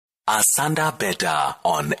Asanda Beta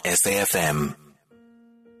on SAFM.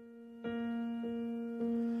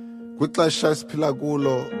 Kwixesha esiphila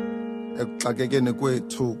kulo ekuxakekeni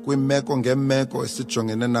kwethu kwimeko ngemeko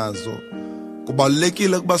esijongene nazo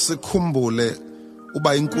kubalulekile ukuba sikhumbule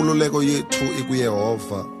uba inkululeko yethu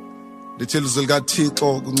ikuYehova. Lithi ilizwi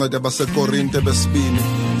likaThixo kunceda abaseKorinte besibini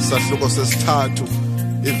sahluko sesithathu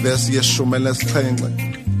ivesi ye-17.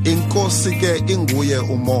 Inkosi ke inguye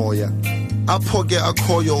umoya, apho ke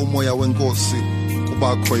akhoyo umoya wenkosi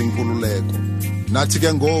kubakho inkululeko. Nathi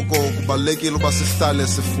ke ngoko kubalekile uba sihlale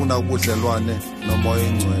sifuna ubudlelwane nomoya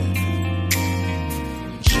oyingcwele.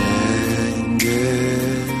 Njengebhadi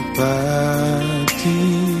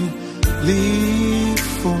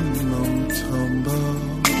lifuna umthombo,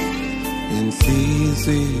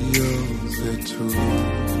 inhliziyo zethu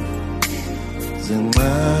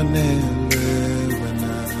zinqanele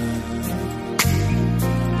wena.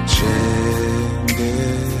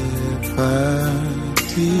 Njengebhadi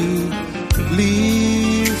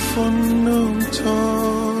lifuna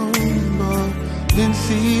umthombo,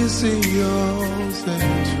 inhliziyo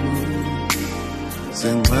zethu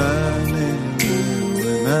zinqanele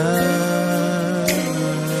wena.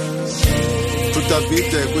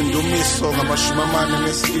 uDavide kwindumiso ngamashumi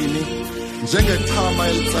 42, njengechama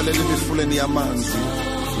elitsalela emifuleni yamanzi,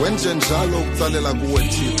 wenje njalo ukutsalela kuwe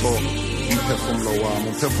Thixo umphefumlo wami.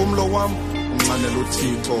 Umphefumlo wami unxanela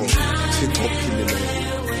uThixo, Thixo ophilileyo.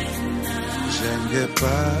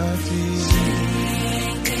 Njengebhadi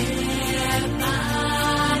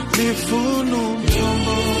lifuna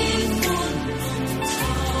umthombo,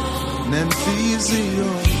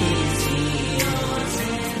 nenhliziyo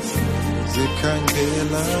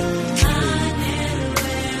zikhangela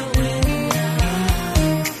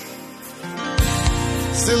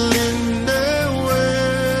silinde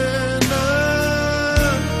wena.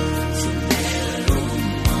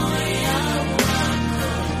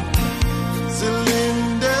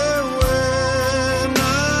 Silinde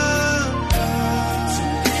wena.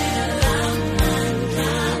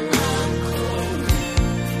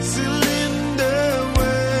 Silinde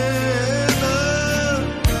wena.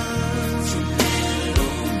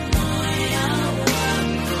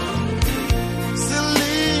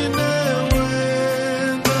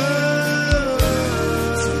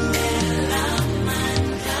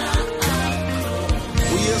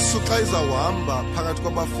 Xa izawuhamba phakathi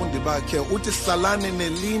kwabafundi bakhe uthi hlalani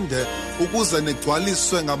nelinde ukuze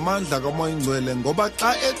negcwaliswe ngamandla kaMoya Oyingcwele, ngoba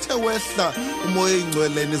xa ethe wehla uMoya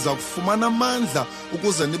Oyingcwele niza kufumana amandla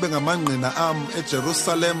ukuze nibe ngamangqina am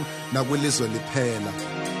eJerusalem nakwilizwe liphela.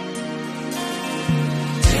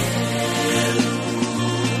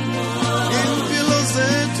 Impilo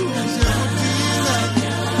zethu ziyakudinga,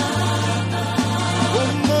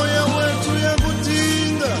 umoya wethu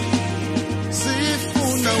uyakudinga.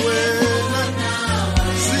 Sifuna wena,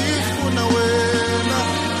 sifuna wena,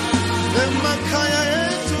 emakhaya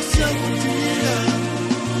ethu siyakudinga,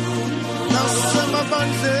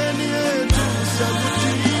 nasemabandleni ethu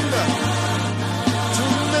siyakudinga.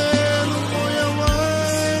 Thumela umoya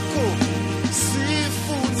wakho,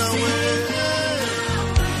 sifuna wena,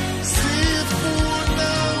 sifuna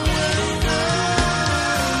wena.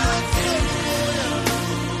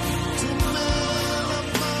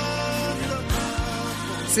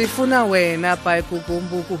 Sifuna Wena by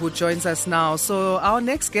Mbuku, who joins us now. So our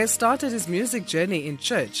next guest started his music journey in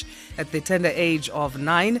church at the tender age of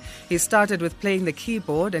 9. He started with playing the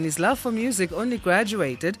keyboard, and his love for music only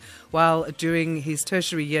graduated while during his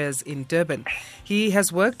tertiary years in Durban. He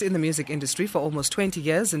has worked in the music industry for almost 20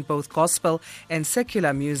 years in both gospel and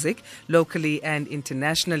secular music, locally and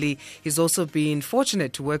internationally. He's also been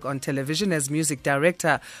fortunate to work on television as music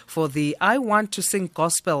director for the I Want to Sing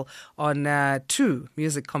Gospel on 2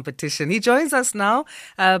 music competition. He joins us now,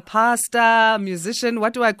 pastor, musician.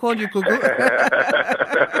 What do I call you, Gugu?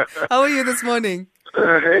 How are you this morning?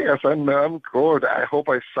 Hey, Asanda, I'm good. I hope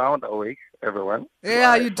I sound awake, everyone.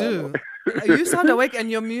 Yeah, you do. You sound awake,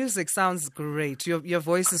 and your music sounds great. Your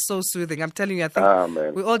voice is so soothing. I'm telling you, I think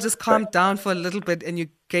we all just calmed down for a little bit, and you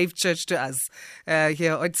gave church to us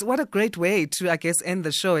here. What a great way to, I guess, end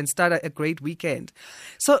the show and start a great weekend.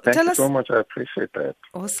 So Thank tell you us so much. I appreciate that.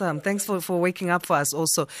 Awesome. Thanks for waking up for us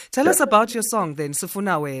also. Tell us about your song then,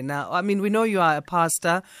 Sifuna Wena. I mean, we know you are a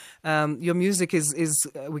pastor. Your music is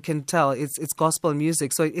we can tell, it's gospel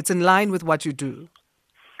music. So it's in line with what you do.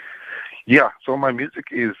 Yeah, so my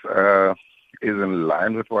music is in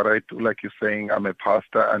line with what I do. Like you're saying, I'm a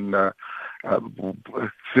pastor, and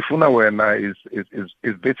Sifuna Wena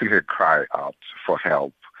is basically a cry out for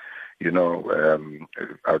help. You know,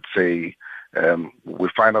 I would say we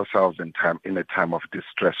find ourselves in a time of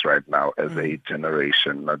distress right now as a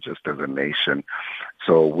generation, not just as a nation.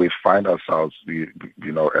 So we find ourselves,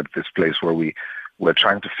 at this place where we're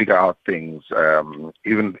trying to figure out things,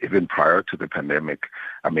 even prior to the pandemic.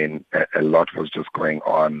 I mean, a lot was just going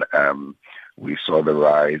on. We saw the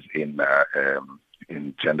rise in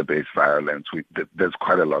gender-based violence. There's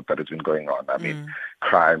quite a lot that has been going on. I mean,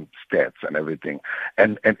 crime stats and everything,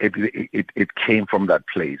 and it came from that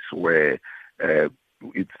place where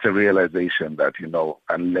it's a realization that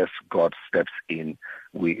unless God steps in,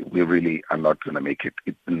 we really are not going to make it.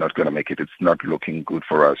 It's not going to make it. It's not looking good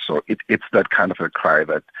for us. So it's that kind of a cry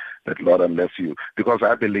that Lord, because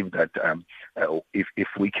I believe that if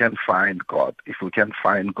we can find God, it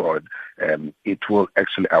will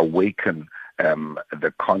actually awaken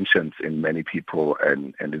the conscience in many people,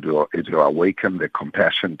 and it will awaken the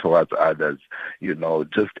compassion towards others.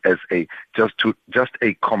 Just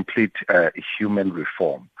a complete human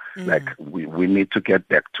reform. Like we need to get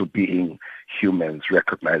back to being humans,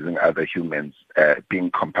 recognizing other humans,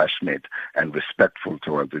 being compassionate and respectful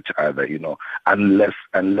towards each other. Unless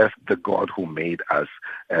the God who made us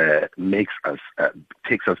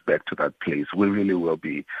takes us back to that place, we really will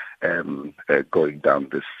be going down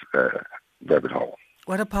this rabbit hole.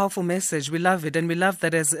 What a powerful message. We love it. And we love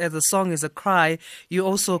that as the song is a cry, you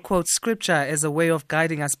also quote scripture as a way of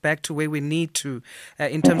guiding us back to where we need to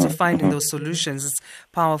in terms of finding those solutions. It's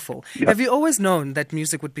powerful. Yeah. Have you always known that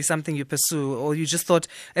music would be something you pursue, or you just thought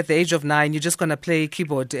at the age of 9 you're just going to play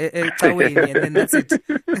keyboard and then that's it?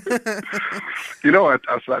 You know what,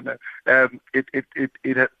 Asana?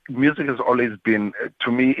 Music has always been,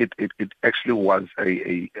 to me, it actually was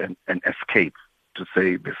an escape. To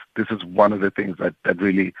say this is one of the things that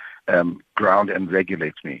really ground and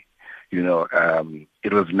regulates me. It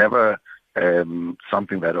was never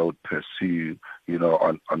something that I would pursue,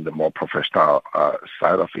 on the more professional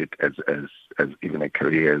side of it as even a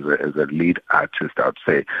career as a lead artist. I would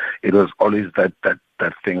say it was always that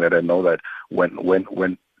thing that I know that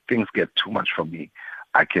when things get too much for me,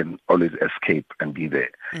 I can always escape and be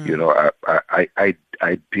there.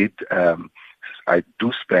 I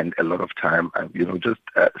do spend a lot of time, just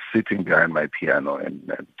sitting behind my piano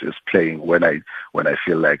and just playing when I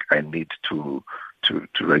feel like I need to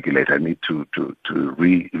regulate. I need to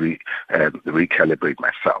recalibrate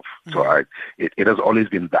myself. So it has always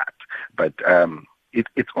been that, but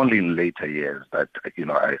it's only in later years that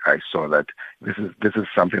I saw that this is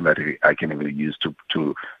something that I can even use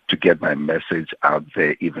to get my message out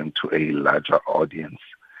there, even to a larger audience.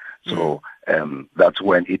 So that's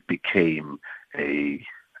when it became a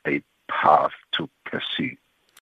path to pursue.